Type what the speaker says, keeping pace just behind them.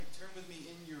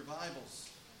Bibles,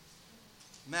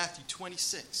 Matthew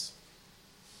 26.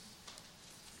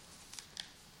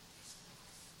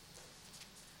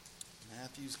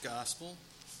 Matthew's Gospel,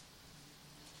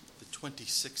 the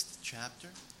 26th chapter.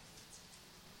 And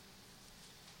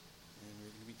we're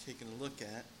going to be taking a look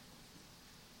at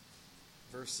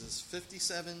verses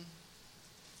 57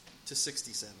 to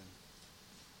 67.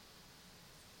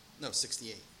 No,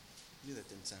 68. I knew that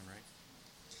didn't sound right.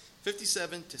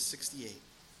 57 to 68.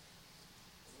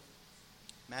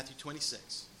 Matthew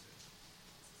 26.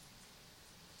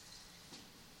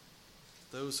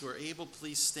 Those who are able,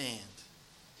 please stand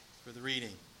for the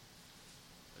reading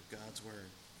of God's Word.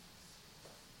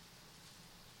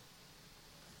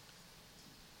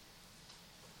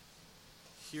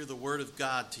 Hear the Word of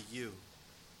God to you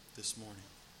this morning.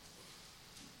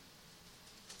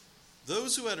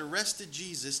 Those who had arrested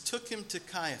Jesus took him to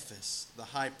Caiaphas, the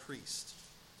high priest,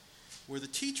 where the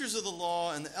teachers of the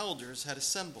law and the elders had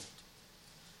assembled.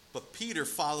 But Peter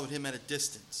followed him at a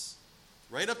distance,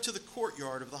 right up to the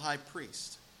courtyard of the high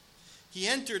priest. He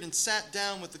entered and sat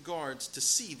down with the guards to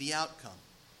see the outcome.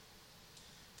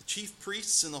 The chief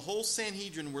priests and the whole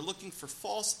Sanhedrin were looking for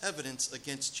false evidence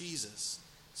against Jesus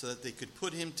so that they could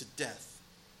put him to death.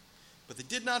 But they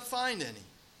did not find any,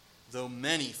 though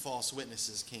many false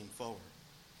witnesses came forward.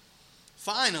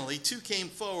 Finally, two came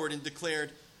forward and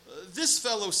declared, "This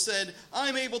fellow said,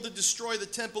 'I'm able to destroy the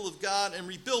temple of God and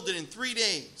rebuild it in 3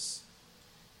 days.'"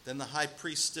 Then the high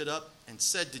priest stood up and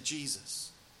said to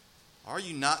Jesus, "Are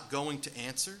you not going to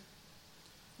answer?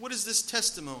 What is this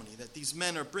testimony that these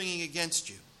men are bringing against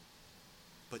you?"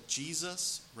 But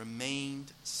Jesus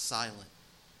remained silent.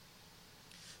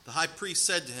 The high priest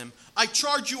said to him, "I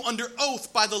charge you under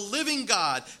oath by the living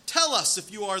God. Tell us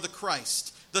if you are the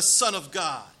Christ, the Son of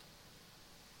God."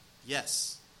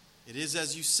 "Yes, it is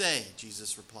as you say,"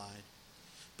 Jesus replied.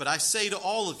 "But I say to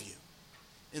all of you,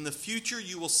 in the future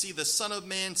you will see the Son of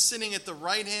Man sitting at the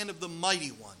right hand of the Mighty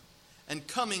One and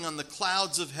coming on the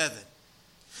clouds of heaven."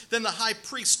 Then the high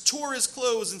priest tore his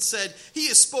clothes and said, "He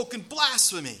has spoken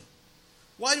blasphemy.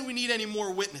 Why do we need any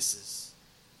more witnesses?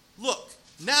 Look,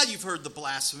 now you've heard the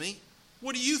blasphemy.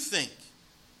 What do you think?"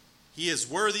 "He is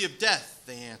worthy of death,"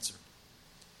 they answered.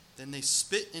 Then they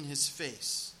spit in his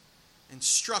face and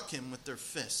struck him with their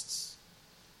fists.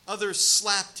 Others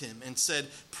slapped him and said,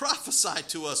 "Prophesy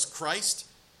to us, Christ.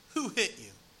 Who hit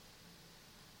you?"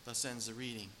 Thus ends the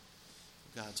reading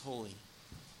of God's holy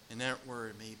and inerrant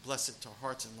word. May He bless it to our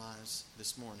hearts and lives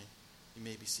this morning. You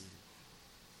may be seated.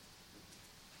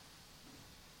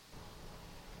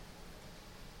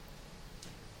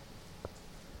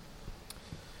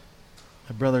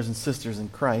 My brothers and sisters in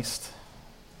Christ,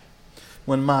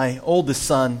 when my oldest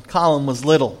son, Colin, was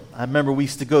little, I remember we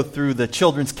used to go through the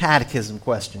children's catechism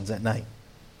questions at night.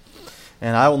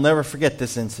 And I will never forget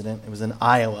this incident. It was in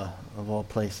Iowa, of all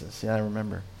places. Yeah, I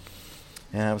remember.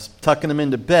 And I was tucking him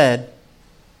into bed,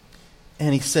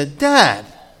 and he said, "Dad,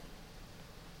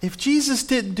 if Jesus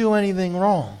didn't do anything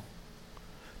wrong,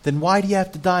 then why do you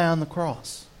have to die on the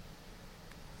cross?"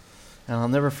 And I'll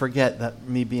never forget that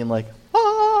me being like,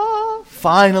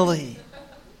 finally.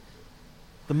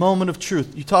 The moment of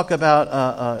truth. You talk about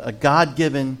a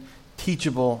God-given,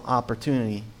 teachable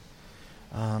opportunity.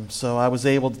 So I was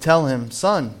able to tell him,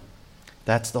 "Son,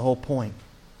 that's the whole point.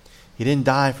 He didn't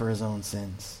die for his own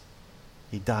sins.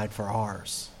 He died for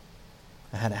ours."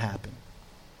 It had to happen.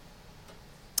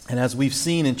 And as we've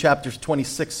seen in chapter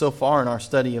 26 so far in our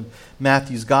study of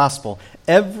Matthew's Gospel,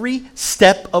 every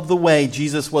step of the way,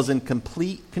 Jesus was in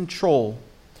complete control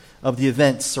of the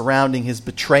events surrounding his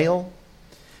betrayal,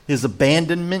 his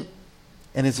abandonment,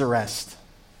 and his arrest.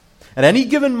 At any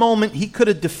given moment, he could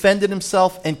have defended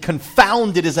himself and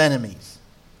confounded his enemies.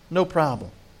 No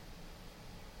problem.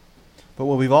 But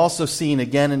what we've also seen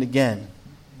again and again,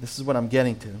 this is what I'm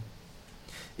getting to,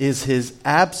 is his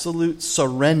absolute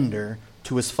surrender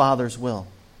to his Father's will.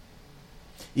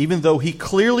 Even though he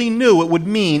clearly knew it would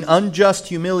mean unjust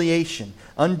humiliation,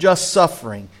 unjust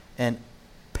suffering, and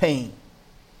pain.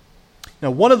 Now,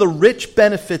 one of the rich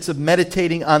benefits of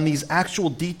meditating on these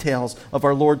actual details of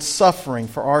our Lord's suffering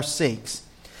for our sakes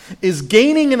is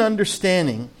gaining an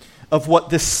understanding of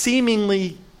what this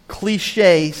seemingly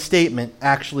cliche statement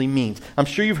actually means. I'm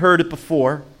sure you've heard it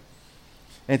before,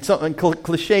 and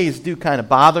cliches do kind of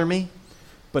bother me,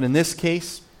 but in this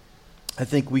case, I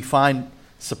think we find,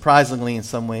 surprisingly in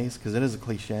some ways, because it is a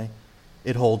cliche,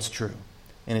 it holds true.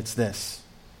 And it's this: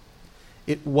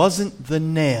 it wasn't the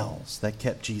nails that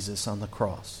kept Jesus on the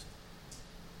cross.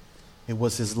 It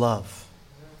was his love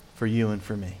for you and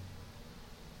for me.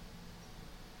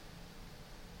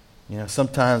 You know,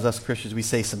 sometimes us Christians, we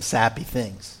say some sappy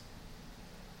things.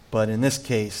 But in this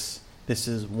case, This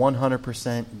is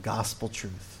 100% gospel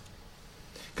truth.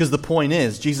 Because the point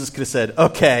is, Jesus could have said,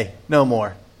 okay, no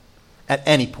more. At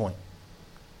any point.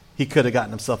 He could have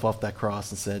gotten himself off that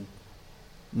cross and said,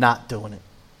 not doing it.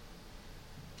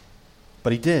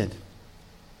 But he did.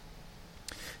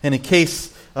 And in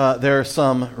case there are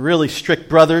some really strict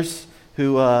brothers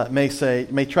who may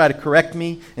try to correct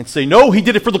me and say, no, he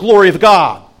did it for the glory of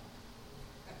God.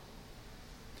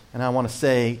 And I want to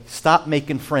say, stop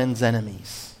making friends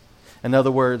enemies. In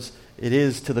other words, it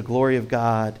is to the glory of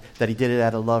God that he did it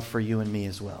out of love for you and me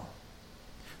as well.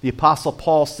 The Apostle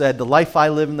Paul said, the life I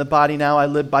live in the body now I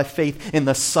live by faith in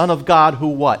the Son of God who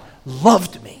what?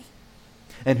 Loved me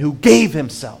and who gave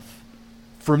himself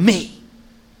for me.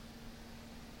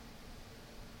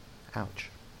 Ouch.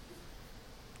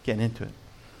 Getting into it.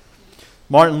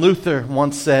 Martin Luther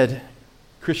once said,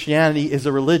 Christianity is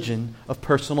a religion of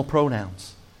personal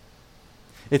pronouns.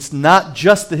 It's not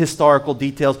just the historical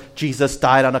details. Jesus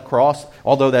died on a cross,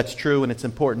 although that's true and it's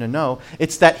important to know.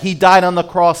 It's that he died on the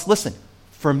cross, listen,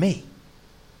 for me.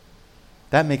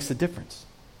 That makes a difference.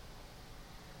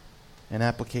 An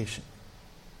application.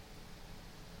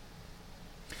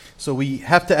 So we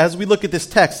have to, as we look at this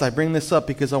text, I bring this up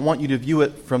because I want you to view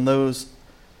it from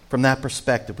that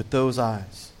perspective, with those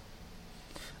eyes.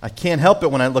 I can't help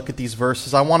it when I look at these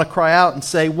verses. I want to cry out and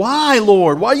say, why,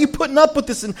 Lord? Why are you putting up with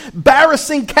this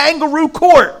embarrassing kangaroo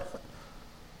court?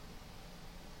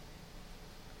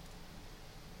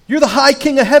 You're the high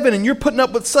king of heaven, and you're putting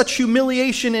up with such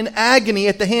humiliation and agony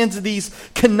at the hands of these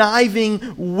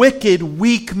conniving, wicked,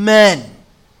 weak men.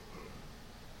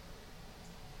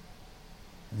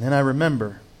 And then I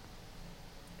remember,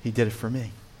 he did it for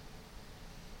me.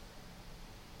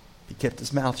 He kept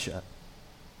his mouth shut.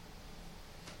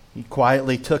 He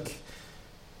quietly took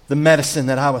the medicine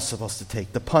that I was supposed to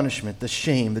take, the punishment, the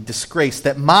shame, the disgrace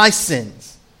that my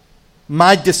sins,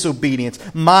 my disobedience,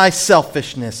 my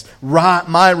selfishness,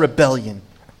 my rebellion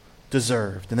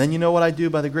deserved. And then you know what I do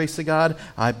by the grace of God?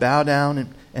 I bow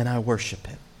down and I worship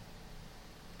him.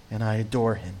 And I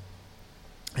adore him.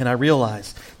 And I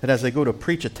realize that as I go to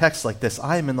preach a text like this,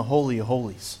 I am in the Holy of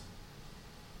Holies.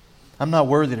 I'm not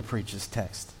worthy to preach this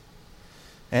text.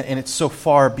 And it's so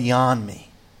far beyond me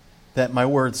that my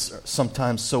words are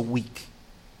sometimes so weak.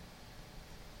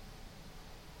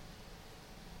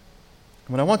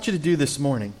 What I want you to do this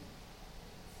morning,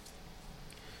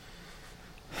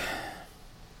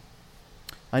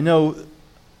 I know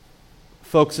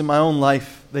folks in my own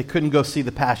life, they couldn't go see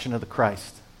The Passion of the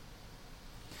Christ.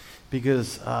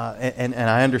 Because, and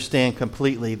I understand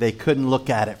completely, they couldn't look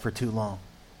at it for too long.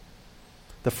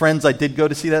 The friends I did go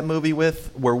to see that movie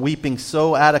with were weeping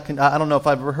so I don't know if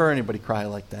I've ever heard anybody cry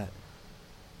like that.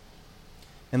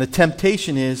 And the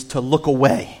temptation is to look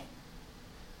away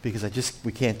because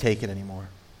we can't take it anymore,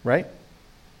 right?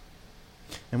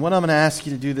 And what I'm going to ask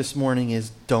you to do this morning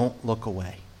is don't look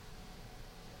away.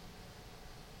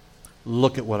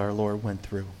 Look at what our Lord went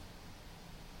through.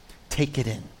 Take it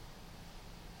in.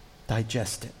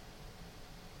 Digest it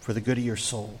for the good of your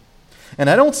soul. And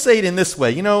I don't say it in this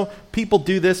way. You know, people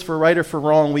do this for right or for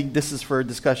wrong. This is for a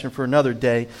discussion for another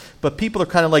day. But people are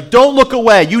kind of like, don't look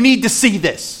away. You need to see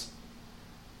this.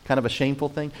 Kind of a shameful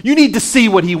thing. You need to see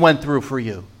what he went through for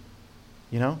you.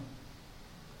 You know?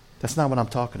 That's not what I'm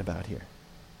talking about here.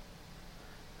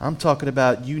 I'm talking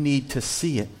about you need to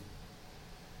see it.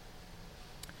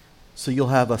 So you'll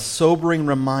have a sobering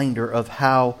reminder of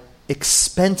how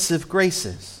expensive grace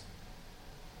is.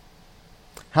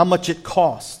 How much it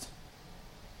cost.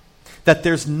 That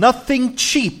there's nothing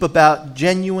cheap about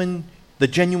the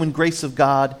genuine grace of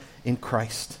God in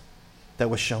Christ that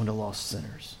was shown to lost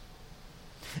sinners.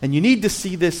 And you need to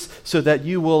see this so that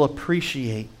you will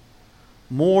appreciate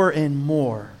more and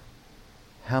more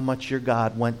how much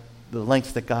the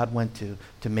lengths that God went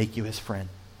to make you his friend.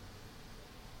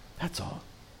 That's all.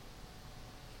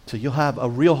 So you'll have a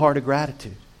real heart of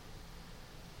gratitude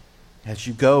as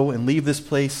you go and leave this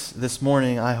place this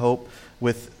morning, I hope,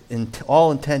 with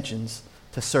all intentions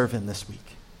to serve him this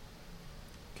week.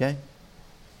 Okay?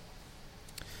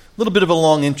 A little bit of a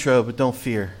long intro, but don't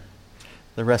fear.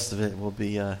 The rest of it will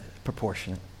be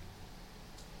proportionate.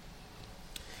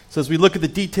 So as we look at the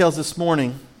details this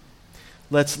morning,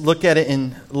 let's look at it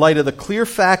in light of the clear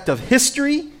fact of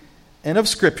history and of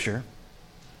Scripture.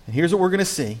 And here's what we're going to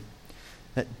see.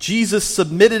 That Jesus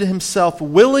submitted himself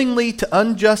willingly to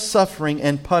unjust suffering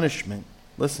and punishment.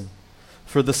 Listen.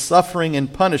 For the suffering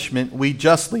and punishment we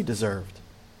justly deserved.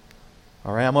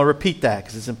 All right, I'm going to repeat that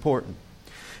because it's important.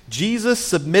 Jesus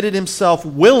submitted himself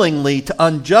willingly to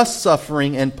unjust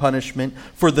suffering and punishment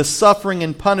for the suffering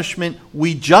and punishment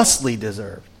we justly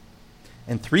deserved.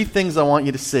 And three things I want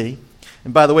you to see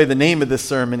And by the way, the name of this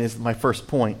sermon is my first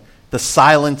point, The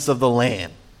Silence of the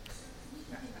Lamb.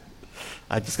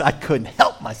 I couldn't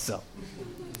help myself.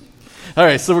 All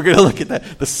right, so we're going to look at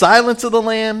that. The silence of the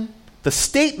Lamb, the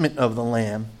statement of the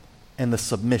Lamb, and the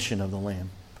submission of the Lamb.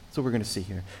 That's what we're going to see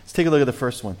here. Let's take a look at the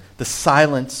first one, the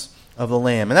silence of the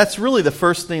Lamb. And that's really the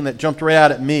first thing that jumped right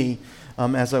out at me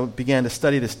as I began to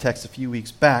study this text a few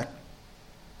weeks back.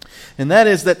 And that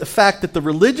is that the fact that the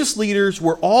religious leaders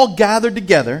were all gathered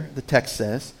together, the text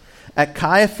says, at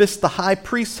Caiaphas the high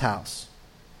priest's house.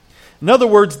 In other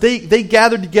words, they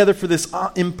gathered together for this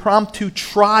impromptu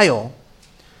trial.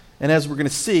 And as we're going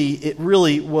to see, it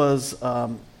really was a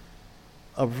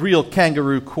real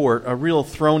kangaroo court, a real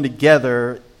thrown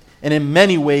together, and in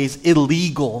many ways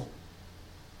illegal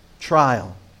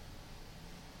trial.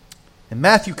 And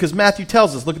because Matthew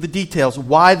tells us, look at the details,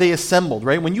 why they assembled,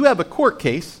 right? When you have a court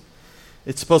case,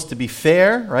 it's supposed to be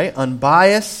fair, right?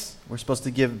 Unbiased. We're supposed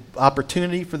to give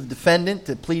opportunity for the defendant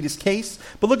to plead his case.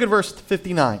 But look at verse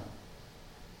 59.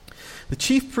 The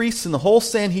chief priests and the whole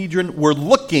Sanhedrin were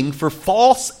looking for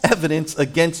false evidence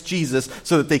against Jesus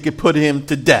so that they could put him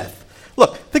to death.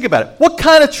 Look, think about it. What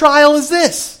kind of trial is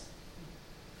this?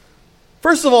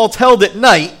 First of all, it's held at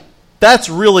night. That's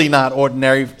really not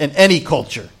ordinary in any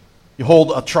culture. You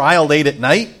hold a trial late at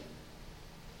night.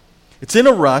 It's in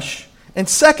a rush. And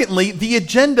secondly, the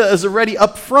agenda is already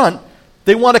up front.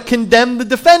 They want to condemn the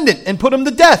defendant and put him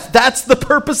to death. That's the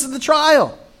purpose of the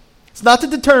trial. It's not to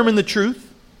determine the truth.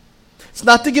 It's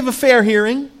not to give a fair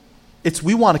hearing. It's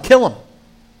we want to kill him.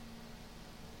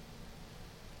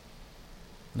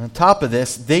 And on top of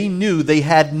this, they knew they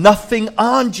had nothing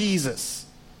on Jesus.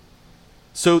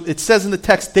 So it says in the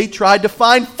text, they tried to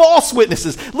find false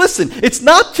witnesses. Listen, it's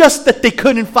not just that they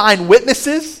couldn't find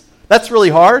witnesses. That's really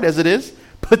hard as it is.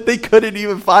 But they couldn't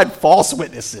even find false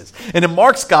witnesses. And in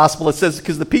Mark's gospel, it says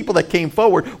because the people that came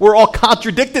forward were all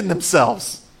contradicting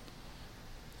themselves.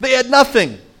 They had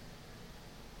nothing.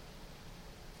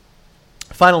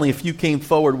 Finally, a few came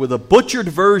forward with a butchered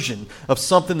version of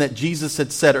something that Jesus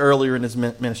had said earlier in his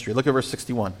ministry. Look at verse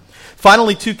 61.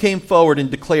 Finally, 2 came forward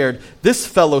and declared, "This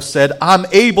fellow said, I'm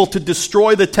able to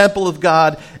destroy the temple of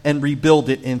God and rebuild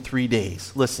it in 3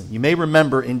 days." Listen, you may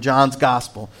remember in John's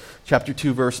gospel, chapter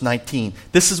 2, verse 19.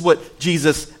 This is what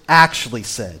Jesus actually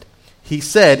said. He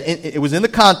said, it was in the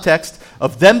context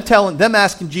of them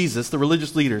asking Jesus, the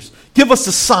religious leaders, "Give us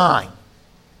a sign."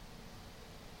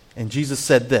 And Jesus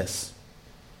said this,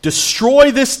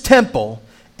 "Destroy this temple,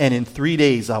 and in 3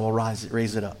 days I will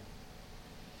raise it up."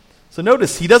 So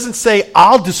notice, he doesn't say,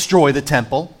 "I'll destroy the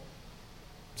temple."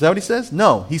 Is that what he says?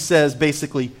 No, he says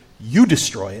basically, "You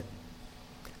destroy it,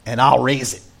 and I'll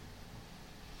raise it."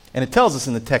 And it tells us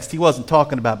in the text, he wasn't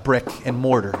talking about brick and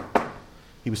mortar.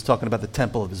 He was talking about the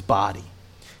temple of his body.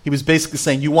 He was basically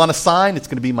saying, you want a sign? It's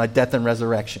going to be my death and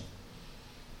resurrection.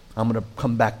 I'm going to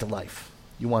come back to life.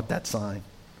 You want that sign?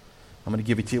 I'm going to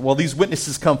give it to you. Well, these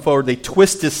witnesses come forward. They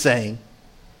twist his saying.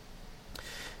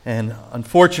 And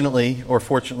unfortunately, or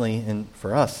fortunately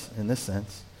for us in this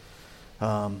sense,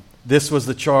 this was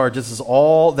the charge. This is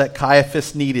all that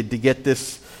Caiaphas needed to get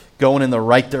this going in the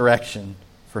right direction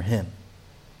for him.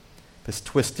 This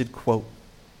twisted quote.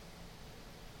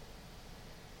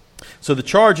 So the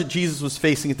charge that Jesus was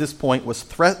facing at this point was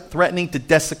threatening to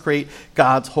desecrate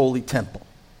God's holy temple.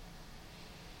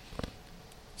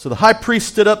 So the high priest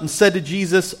stood up and said to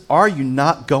Jesus, "Are you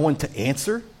not going to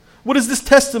answer? What is this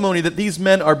testimony that these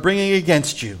men are bringing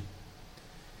against you?"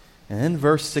 And then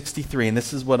verse 63, and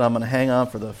this is what I'm going to hang on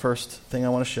for the first thing I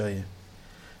want to show you.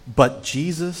 But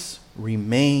Jesus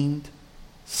remained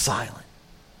silent.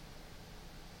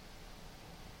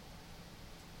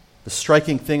 The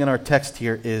striking thing in our text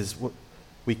here is what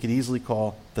we could easily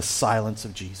call the silence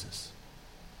of Jesus.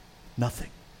 Nothing.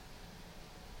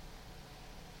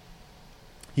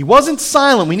 He wasn't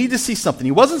silent. We need to see something.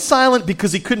 He wasn't silent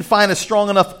because he couldn't find a strong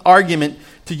enough argument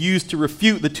to use to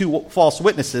refute the 2 false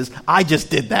witnesses. I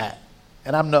just did that,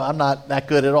 and I'm not that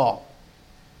good at all.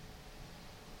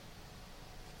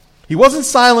 He wasn't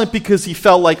silent because he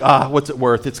felt like, what's it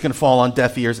worth? It's going to fall on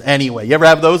deaf ears anyway. You ever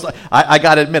have those? I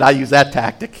got to admit, I use that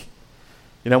tactic.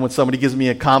 You know, when somebody gives me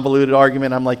a convoluted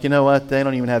argument, I'm like, you know what? They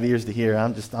don't even have ears to hear.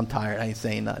 I'm tired. I ain't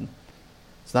saying nothing.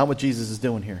 It's not what Jesus is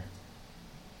doing here.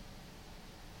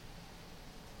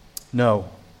 No.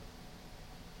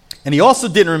 And he also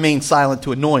didn't remain silent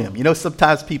to annoy him. You know,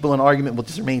 sometimes people in an argument will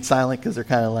just remain silent because they're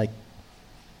kind of like,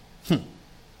 I'm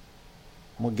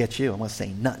going to get you. I'm going to say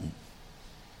nothing.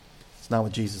 It's not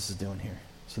what Jesus is doing here.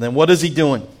 So then what is he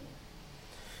doing?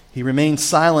 He remained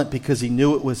silent because he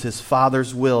knew it was his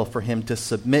Father's will for him to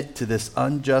submit to this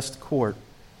unjust court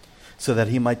so that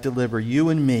he might deliver you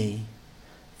and me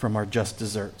from our just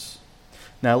deserts.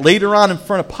 Now, later on in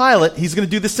front of Pilate, he's going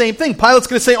to do the same thing. Pilate's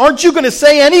going to say, aren't you going to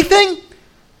say anything?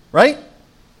 Right?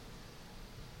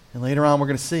 And later on, we're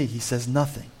going to see he says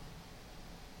nothing.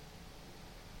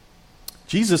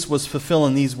 Jesus was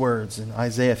fulfilling these words in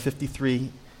Isaiah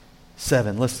 53:7.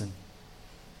 Listen.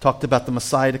 Talked about the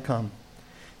Messiah to come.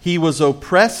 He was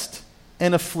oppressed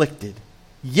and afflicted,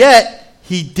 yet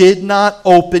he did not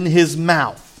open his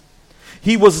mouth.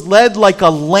 He was led like a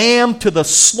lamb to the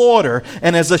slaughter,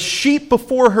 and as a sheep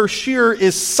before her shearer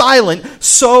is silent,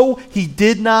 so he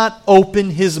did not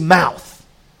open his mouth.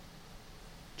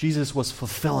 Jesus was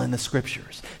fulfilling the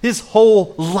Scriptures. His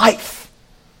whole life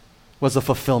was a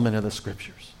fulfillment of the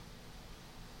Scriptures.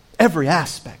 Every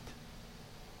aspect.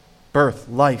 Birth,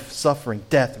 life, suffering,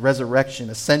 death, resurrection,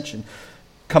 ascension,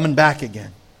 coming back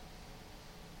again.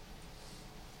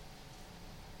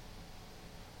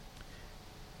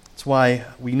 That's why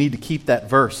we need to keep that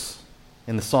verse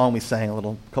in the song we sang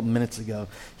a couple minutes ago.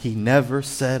 He never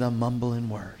said a mumbling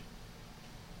word.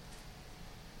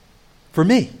 For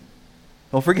me.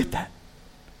 Don't forget that.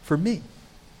 For me.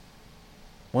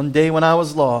 One day when I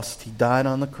was lost, he died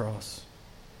on the cross.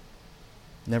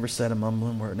 Never said a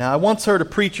mumbling word. Now, I once heard a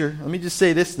preacher, let me just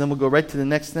say this, and then we'll go right to the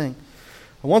next thing.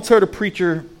 I once heard a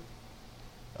preacher,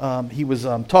 he was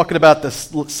talking about the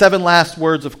 7 last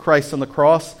words of Christ on the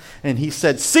cross, and he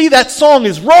said, see, that song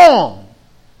is wrong.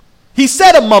 He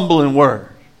said a mumbling word.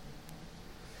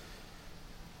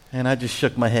 And I just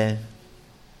shook my head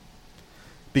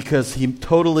because he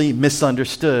totally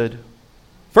misunderstood.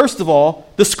 First of all,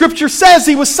 the Scripture says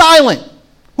he was silent.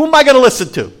 Who am I going to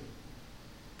listen to?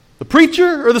 The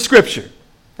preacher or the Scripture?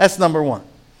 That's number one.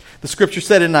 The Scripture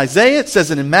said it in Isaiah, it says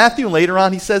it in Matthew, and later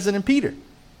on he says it in Peter.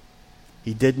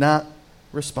 He did not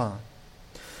respond.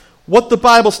 What the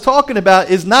Bible's talking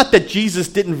about is not that Jesus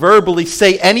didn't verbally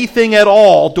say anything at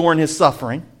all during his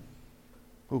suffering.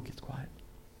 Oh, it gets quiet.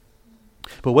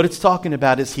 But what it's talking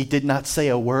about is he did not say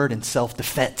a word in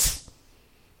self-defense.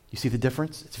 You see the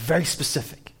difference? It's very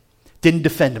specific. Didn't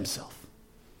defend himself.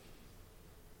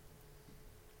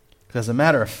 As a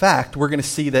matter of fact, we're going to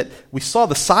see that we saw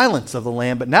the silence of the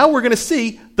Lamb, but now we're going to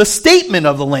see the statement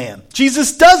of the Lamb.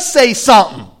 Jesus does say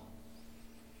something,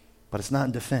 but it's not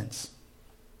in defense.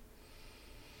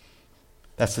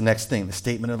 That's the next thing, the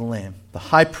statement of the Lamb. The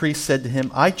high priest said to him,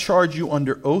 I charge you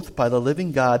under oath by the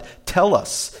living God, tell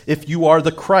us if you are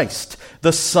the Christ,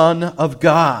 the Son of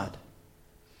God.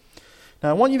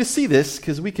 Now, I want you to see this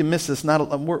because we can miss this.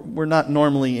 We're not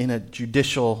normally in a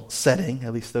judicial setting,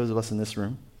 at least those of us in this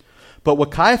room. But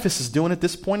what Caiaphas is doing at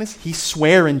this point is he's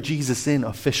swearing Jesus in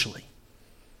officially.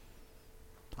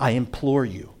 I implore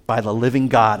you by the living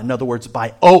God. In other words,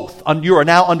 by oath. You are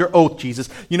now under oath, Jesus.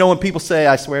 You know when people say,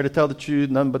 I swear to tell the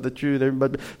truth, none but the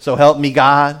truth, so help me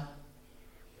God.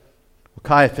 Well,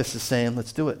 Caiaphas is saying,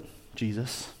 let's do it,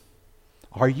 Jesus.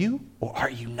 Are you or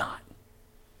are you not?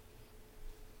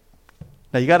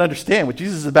 Now you got to understand what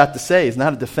Jesus is about to say is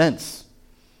not a defense.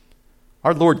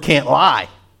 Our Lord can't lie.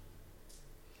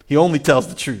 He only tells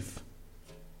the truth.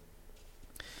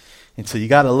 And so you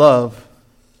got to love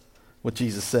what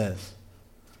Jesus says.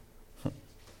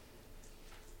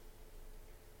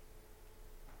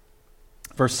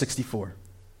 Verse 64.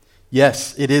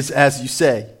 Yes, it is as you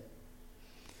say.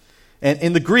 And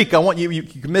in the Greek, I want you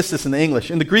can miss this in the English.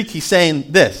 In the Greek, he's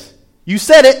saying this. You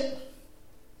said it.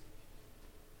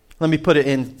 Let me put it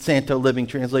in Santo Living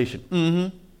Translation.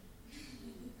 Mm-hmm.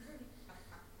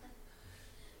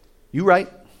 You right.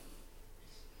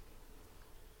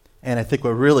 And I think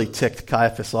what really ticked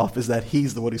Caiaphas off is that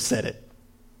he's the one who said it.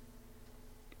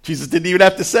 Jesus didn't even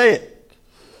have to say it.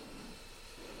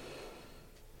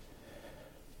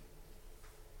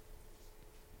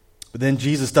 But then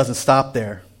Jesus doesn't stop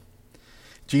there.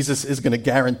 Jesus is going to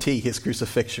guarantee his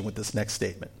crucifixion with this next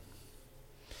statement.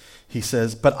 He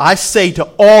says, but I say to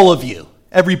all of you,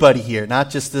 everybody here, not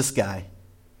just this guy,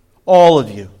 all of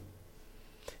you,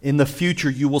 in the future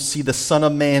you will see the Son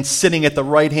of Man sitting at the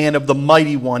right hand of the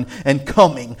Mighty One and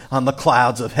coming on the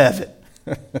clouds of heaven.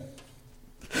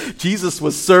 Jesus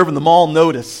was serving them all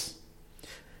notice.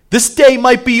 This day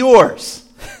might be yours.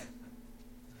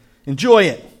 Enjoy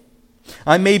it.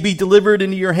 I may be delivered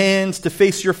into your hands to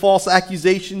face your false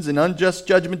accusations and unjust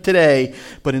judgment today,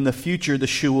 but in the future the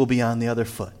shoe will be on the other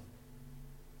foot.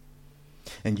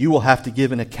 And you will have to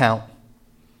give an account,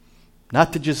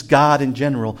 not to just God in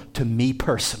general, to me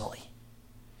personally.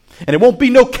 And it won't be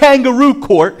no kangaroo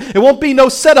court. It won't be no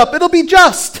setup. It'll be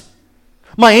just.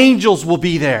 My angels will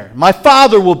be there. My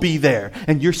Father will be there.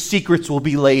 And your secrets will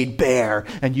be laid bare.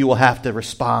 And you will have to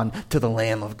respond to the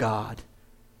Lamb of God.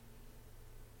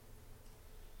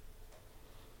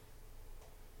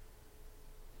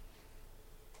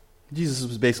 Jesus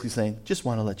was basically saying, just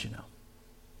want to let you know.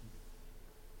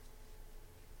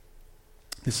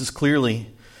 This is clearly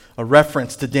a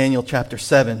reference to Daniel chapter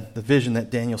 7, the vision that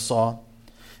Daniel saw.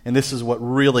 And this is what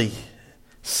really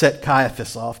set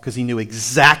Caiaphas off, because he knew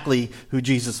exactly who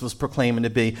Jesus was proclaiming to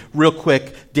be. Real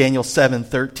quick, Daniel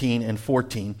 7:13 and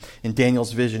 14. In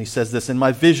Daniel's vision, he says this, "In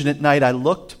my vision at night I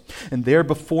looked, and there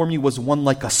before me was one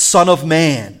like a son of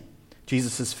man."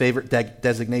 Jesus' favorite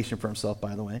designation for himself,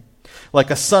 by the way. "Like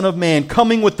a son of man,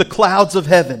 coming with the clouds of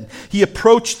heaven. He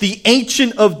approached the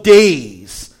Ancient of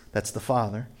Days," that's the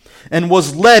Father, "and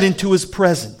was led into his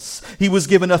presence. He was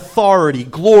given authority,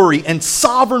 glory, and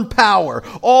sovereign power.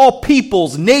 All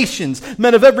peoples, nations,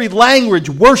 men of every language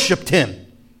worshipped him."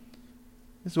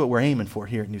 This is what we're aiming for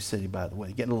here at New City, by the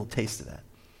way, getting a little taste of that.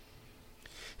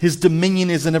 "His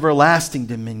dominion is an everlasting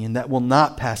dominion that will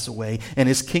not pass away, and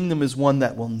his kingdom is one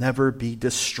that will never be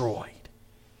destroyed."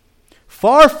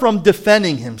 Far from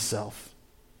defending himself,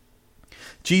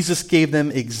 Jesus gave them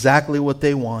exactly what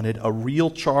they wanted, a real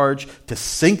charge to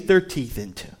sink their teeth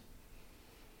into.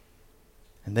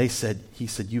 And he said,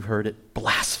 "You've heard it,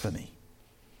 blasphemy."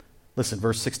 Listen,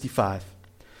 verse 65.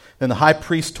 "Then the high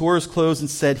priest tore his clothes and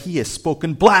said, 'He has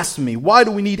spoken blasphemy. Why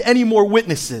do we need any more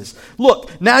witnesses?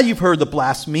 Look, now you've heard the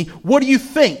blasphemy. What do you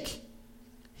think?'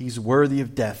 'He's worthy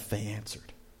of death,' they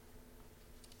answered."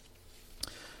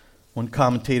 One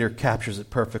commentator captures it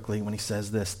perfectly when he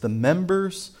says this: "The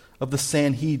members of the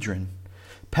Sanhedrin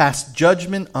passed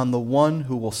judgment on the one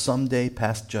who will someday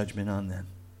pass judgment on them."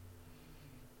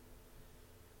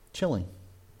 Chilling.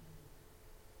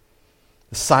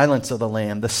 The silence of the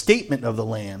Lamb, the statement of the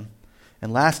Lamb,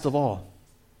 and last of all,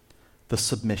 the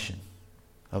submission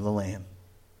of the Lamb.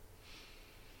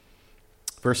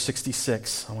 Verse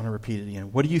 66, I want to repeat it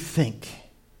again. "What do you think?"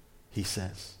 he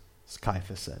says, as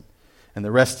Caiaphas said. And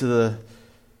the rest of the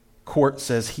court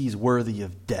says, "He's worthy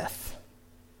of death."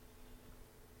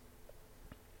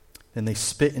 Then they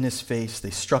spit in his face.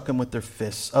 They struck him with their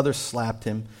fists. Others slapped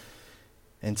him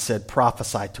and said,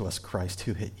 "Prophesy to us, Christ.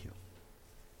 Who hit you?"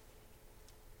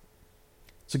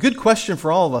 It's a good question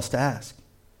for all of us to ask.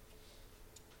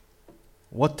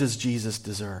 What does Jesus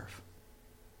deserve?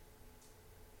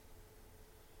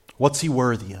 What's he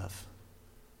worthy of?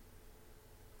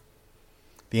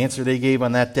 The answer they gave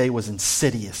on that day was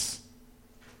insidious.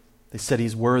 They said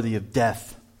he's worthy of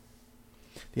death.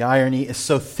 The irony is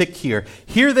so thick here.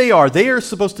 Here they are. They are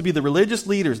supposed to be the religious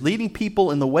leaders leading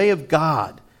people in the way of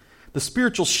God, the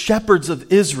spiritual shepherds of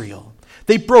Israel.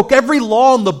 They broke every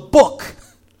law in the book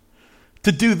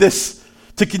to do this,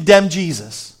 to condemn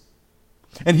Jesus.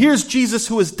 And here's Jesus,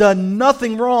 who has done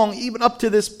nothing wrong even up to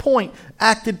this point,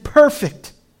 acted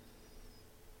perfect.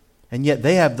 And yet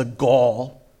they have the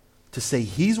gall to say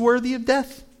he's worthy of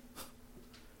death.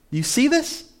 Do you see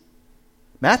this?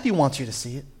 Matthew wants you to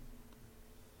see it.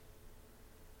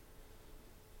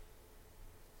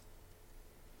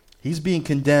 He's being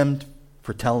condemned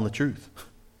for telling the truth.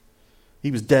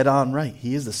 He was dead on right.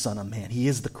 He is the Son of Man. He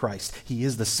is the Christ. He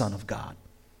is the Son of God.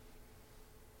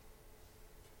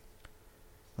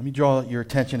 Let me draw your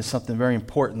attention to something very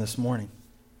important this morning,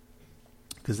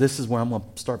 because this is where I'm going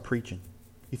to start preaching.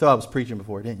 You thought I was preaching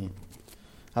before, didn't you?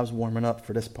 I was warming up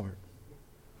for this part,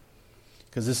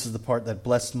 because this is the part that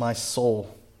blessed my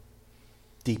soul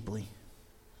deeply.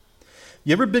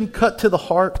 You ever been cut to the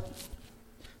heart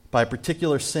by a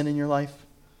particular sin in your life?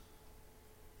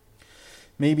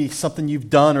 Maybe something you've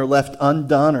done or left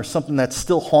undone, or something that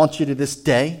still haunts you to this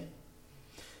day.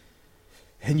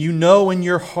 And you know in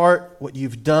your heart what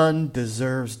you've done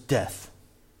deserves death.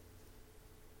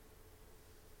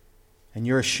 And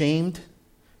you're ashamed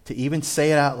to even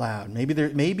say it out loud.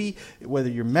 Maybe whether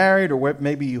you're married, or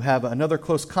maybe you have another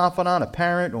close confidant, a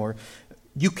parent, or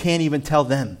you can't even tell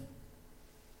them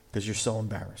because you're so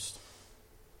embarrassed.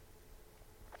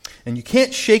 And you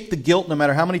can't shake the guilt no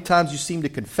matter how many times you seem to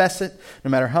confess it,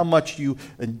 no matter how much you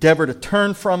endeavor to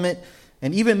turn from it,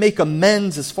 and even make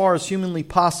amends as far as humanly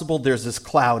possible. There's this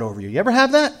cloud over you. You ever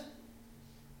have that?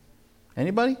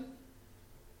 Anybody?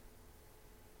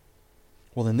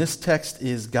 Well, then this text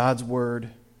is God's word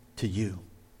to you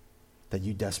that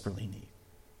you desperately need.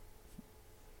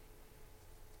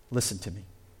 Listen to me.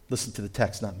 Listen to the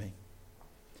text, not me.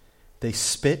 They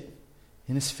spit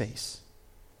in his face.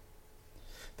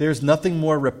 There's nothing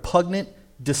more repugnant,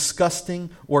 disgusting,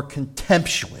 or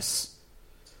contemptuous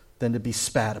than to be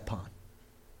spat upon.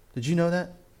 Did you know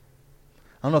that?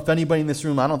 I don't know if anybody in this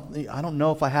room, I don't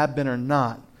know if I have been or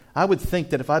not. I would think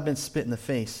that if I'd been spit in the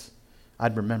face,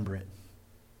 I'd remember it.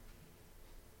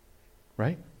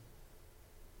 Right?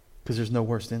 Because there's no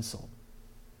worse insult.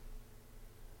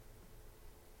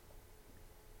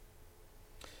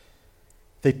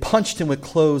 They punched him with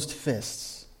closed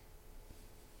fists.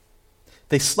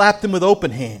 They slapped him with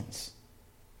open hands.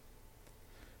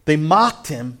 They mocked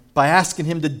him by asking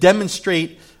him to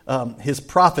demonstrate his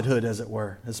prophethood, as it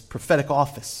were, his prophetic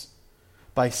office,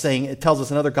 by saying, it tells us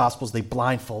in other Gospels, they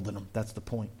blindfolded him. That's the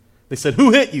point. They said,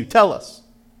 "Who hit you? Tell us."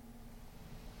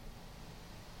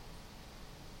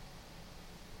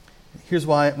 Here's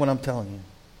what I'm telling you.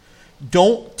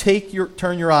 Don't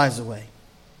turn your eyes away.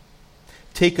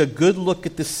 Take a good look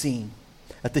at the scene,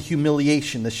 at the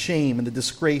humiliation, the shame, and the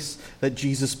disgrace that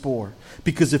Jesus bore.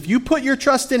 Because if you put your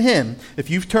trust in him, if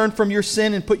you've turned from your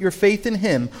sin and put your faith in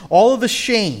him, all of the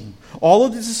shame, all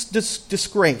of this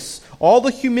disgrace, all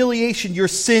the humiliation your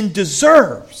sin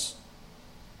deserves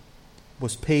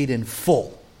was paid in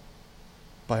full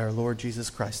by our Lord Jesus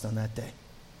Christ on that day.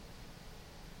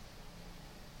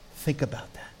 Think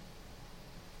about that.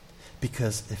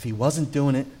 Because if he wasn't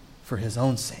doing it for his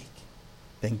own sake,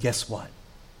 then guess what?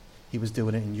 He was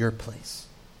doing it in your place.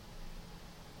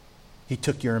 He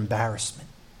took your embarrassment.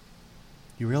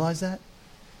 You realize that?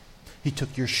 He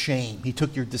took your shame. He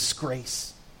took your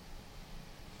disgrace.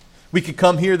 We could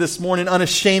come here this morning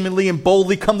unashamedly and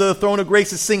boldly come to the throne of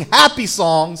grace and sing happy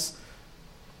songs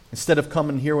instead of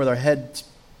coming here with our heads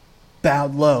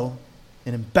bowed low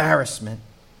in embarrassment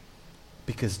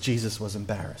because Jesus was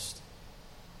embarrassed.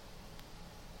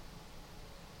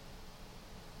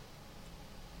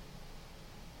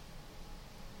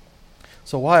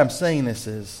 So why I'm saying this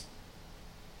is,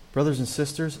 brothers and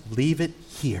sisters, leave it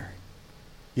here.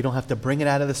 You don't have to bring it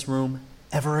out of this room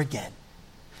ever again.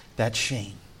 That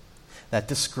shame, that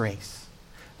disgrace,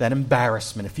 that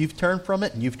embarrassment. If you've turned from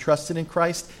it and you've trusted in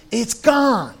Christ, it's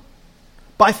gone.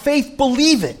 By faith,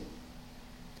 believe it.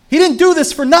 He didn't do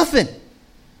this for nothing.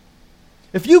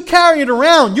 If you carry it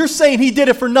around, you're saying he did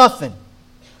it for nothing.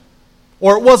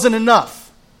 Or it wasn't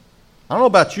enough. I don't know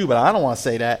about you, but I don't want to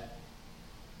say that.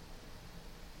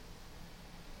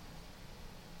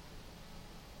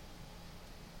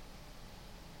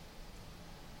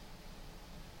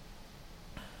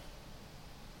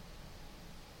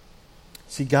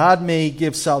 See, God may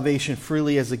give salvation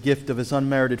freely as a gift of his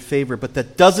unmerited favor, but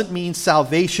that doesn't mean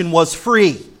salvation was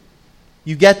free.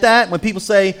 You get that? When people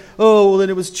say, "Oh, well, then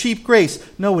it was cheap grace."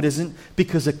 No, it isn't,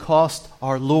 because it cost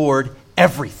our Lord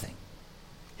everything.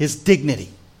 His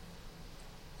dignity.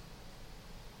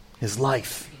 His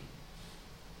life.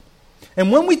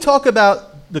 And when we talk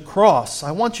about the cross,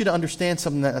 I want you to understand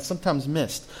something that's sometimes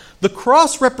missed. The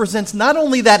cross represents not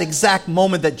only that exact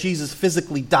moment that Jesus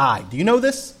physically died. Do you know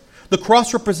this? The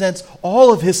cross represents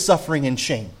all of his suffering and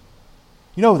shame.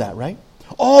 You know that, right?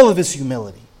 All of his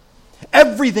humility.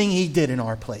 Everything he did in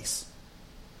our place.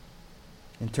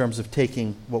 In terms of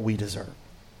taking what we deserve.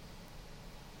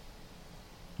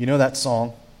 You know that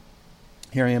song,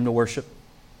 "Here I Am to Worship"?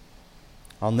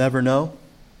 I'll never know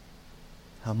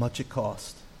how much it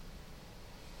cost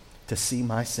to see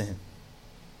my sin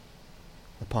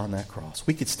upon that cross.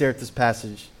 We could stare at this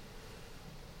passage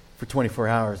for 24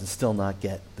 hours and still not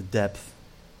get the depth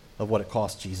of what it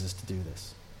cost Jesus to do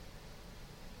this.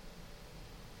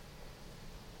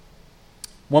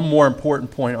 One more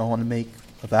important point I want to make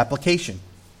of application.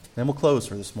 Then we'll close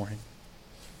for this morning.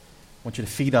 I want you to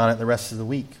feed on it the rest of the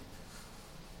week.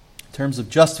 In terms of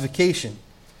justification,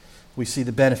 we see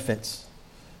the benefits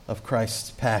of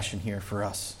Christ's passion here for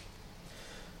us.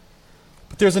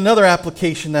 But there's another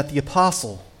application that the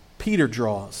apostle Peter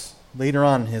draws later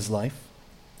on in his life,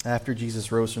 after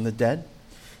Jesus rose from the dead.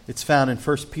 It's found in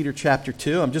 1 Peter chapter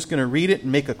 2. I'm just going to read it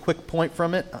and make a quick point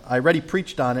from it. I already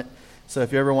preached on it, so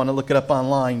if you ever want to look it up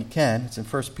online, you can. It's in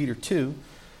 1 Peter 2,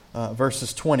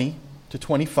 verses 20 to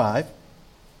 25.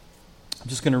 I'm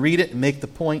just going to read it and make the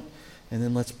point, and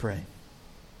then let's pray.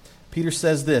 Peter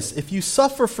says this: "If you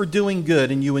suffer for doing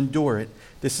good and you endure it,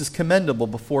 this is commendable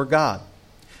before God.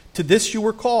 To this you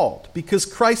were called, because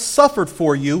Christ suffered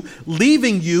for you,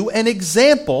 leaving you an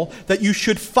example that you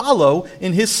should follow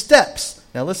in his steps."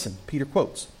 Now listen, Peter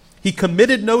quotes, "He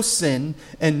committed no sin,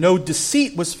 and no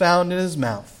deceit was found in his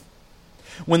mouth.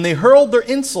 When they hurled their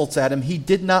insults at him, he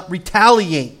did not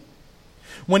retaliate.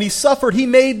 When he suffered, he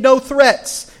made no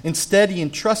threats. Instead, he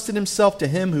entrusted himself to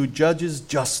him who judges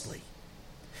justly.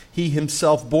 He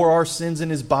himself bore our sins in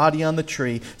his body on the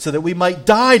tree, so that we might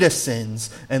die to sins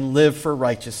and live for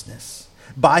righteousness.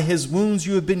 By his wounds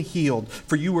you have been healed,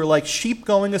 for you were like sheep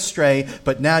going astray,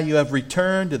 but now you have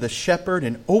returned to the shepherd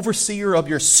and overseer of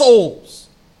your souls."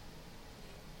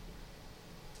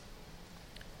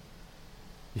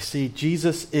 You see,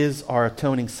 Jesus is our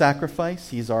atoning sacrifice.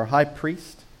 He's our high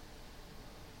priest.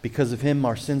 Because of him,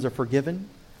 our sins are forgiven.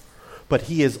 But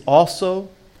he is also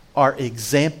our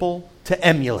example to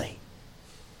emulate.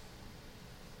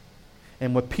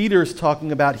 And what Peter is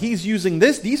talking about, he's using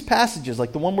these passages,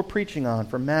 like the one we're preaching on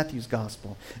from Matthew's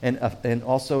gospel and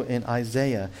also in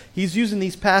Isaiah. He's using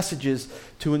these passages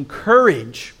to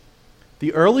encourage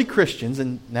the early Christians,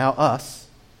 and now us,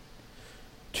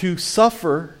 to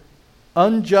suffer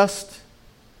unjust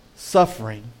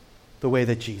suffering the way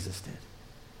that Jesus did.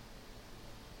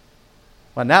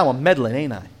 Well, now I'm meddling,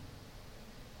 ain't I?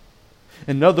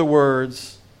 In other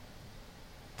words,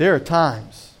 there are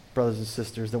times, brothers and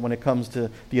sisters, that when it comes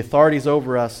to the authorities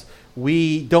over us,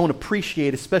 we don't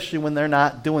appreciate, especially when they're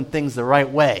not doing things the right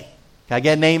way. Can I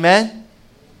get an amen?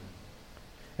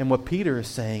 And what Peter is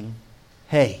saying,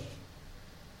 hey,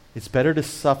 it's better to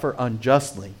suffer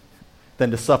unjustly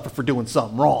than to suffer for doing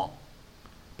something wrong.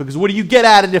 Because what do you get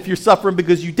at it if you're suffering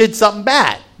because you did something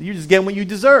bad? You're just getting what you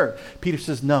deserve. Peter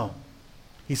says, no.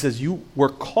 He says, you were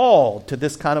called to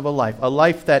this kind of a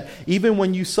life that even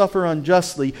when you suffer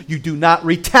unjustly, you do not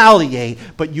retaliate,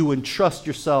 but you entrust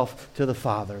yourself to the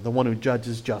Father, the one who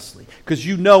judges justly. Because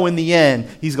you know in the end,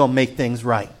 He's going to make things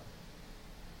right.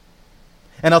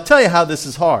 And I'll tell you how this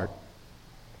is hard.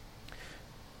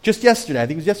 Just yesterday, I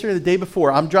think it was yesterday or the day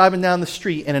before, I'm driving down the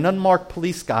street and an unmarked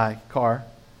police car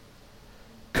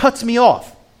cuts me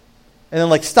off and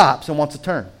then stops and wants to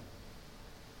turn.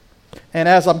 And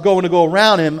as I'm going to go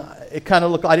around him, it kind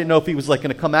of looked, I didn't know if he was going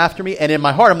to come after me. And in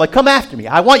my heart, I'm like, come after me.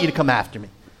 I want you to come after me.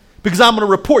 Because I'm going to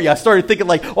report you. I started thinking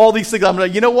all these things. I'm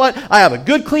like, you know what? I have a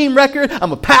good, clean record.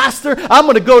 I'm a pastor. I'm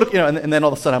going to go to, and then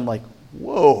all of a sudden I'm like,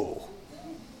 whoa.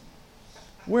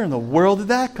 Where in the world did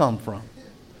that come from?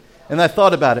 And I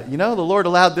thought about it. The Lord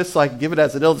allowed this so I could give it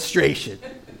as an illustration.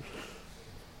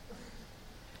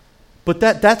 But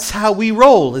that's how we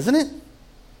roll, isn't it?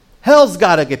 Hell's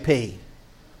got to get paid.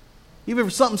 Even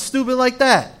for something stupid like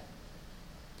that.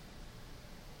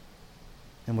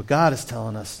 And what God is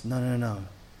telling us, no.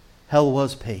 Hell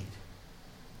was paid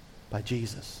by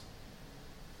Jesus.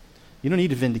 You don't need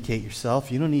to vindicate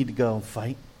yourself. You don't need to go and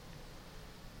fight.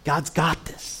 God's got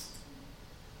this.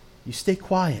 You stay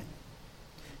quiet.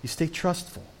 You stay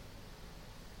trustful.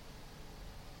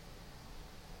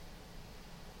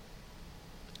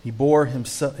 He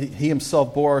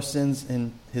himself bore our sins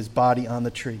in His body on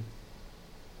the tree.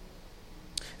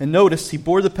 And notice, He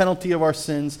bore the penalty of our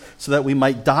sins so that we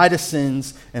might die to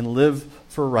sins and live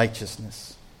for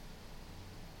righteousness.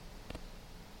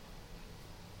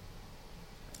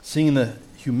 Seeing the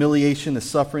humiliation, the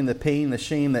suffering, the pain, the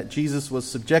shame that Jesus was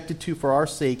subjected to for our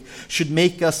sake should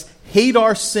make us hate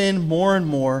our sin more and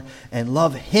more and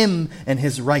love Him and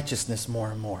His righteousness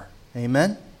more and more.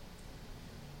 Amen?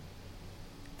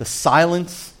 The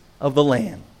silence of the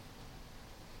Lamb.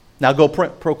 Now go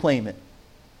proclaim it.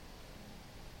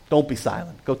 Don't be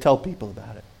silent. Go tell people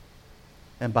about it.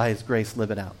 And by His grace,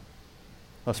 live it out.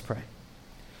 Let's pray.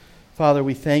 Father,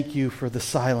 we thank You for the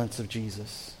silence of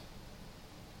Jesus.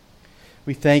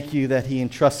 We thank You that He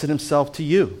entrusted Himself to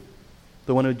You,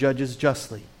 the one who judges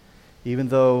justly, even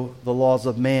though the laws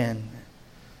of man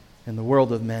and the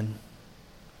world of men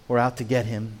were out to get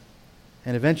Him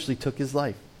and eventually took His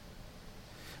life.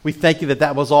 We thank You that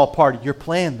that was all part of Your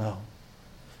plan, though,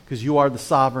 because You are the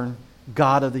sovereign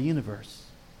God of the universe.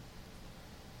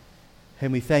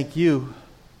 And we thank You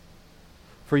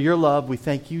for Your love. We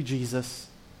thank You, Jesus,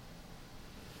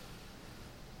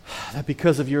 that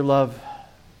because of Your love,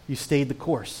 You stayed the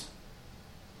course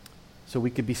so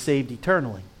we could be saved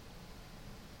eternally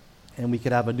and we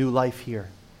could have a new life here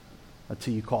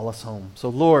until You call us home. So,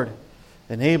 Lord,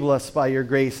 enable us by Your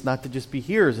grace not to just be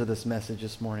hearers of this message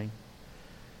this morning,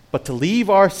 but to leave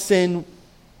our sin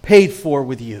paid for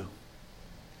with You.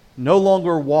 No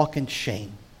longer walk in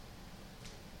shame.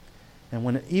 And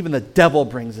when even the devil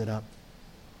brings it up,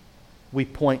 we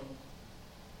point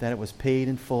that it was paid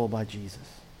in full by Jesus.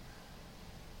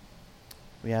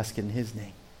 We ask it in His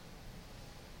name.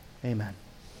 Amen.